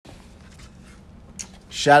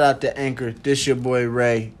Shout out to Anchor. This your boy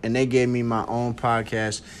Ray, and they gave me my own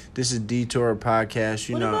podcast. This is DeTour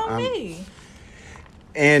podcast. What about me?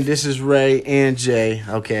 And this is Ray and Jay.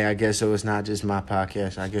 Okay, I guess so. It's not just my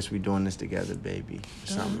podcast. I guess we doing this together, baby.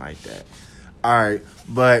 Something like that. All right,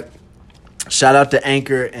 but shout out to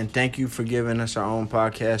Anchor, and thank you for giving us our own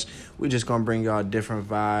podcast. We're just going to bring y'all a different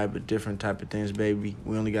vibe, a different type of things, baby.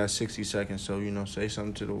 We only got 60 seconds, so, say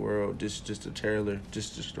something to the world. Just a trailer,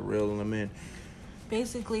 just to reel them in.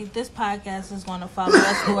 Basically, this podcast is going to follow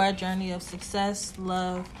us through our journey of success,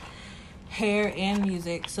 love, hair, and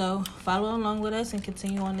music. So follow along with us and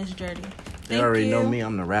continue on this journey. They already know me.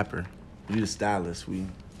 I'm the rapper. You the stylist. We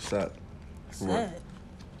suck. Set.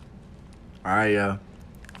 All right, y'all.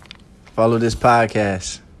 Follow this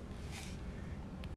podcast.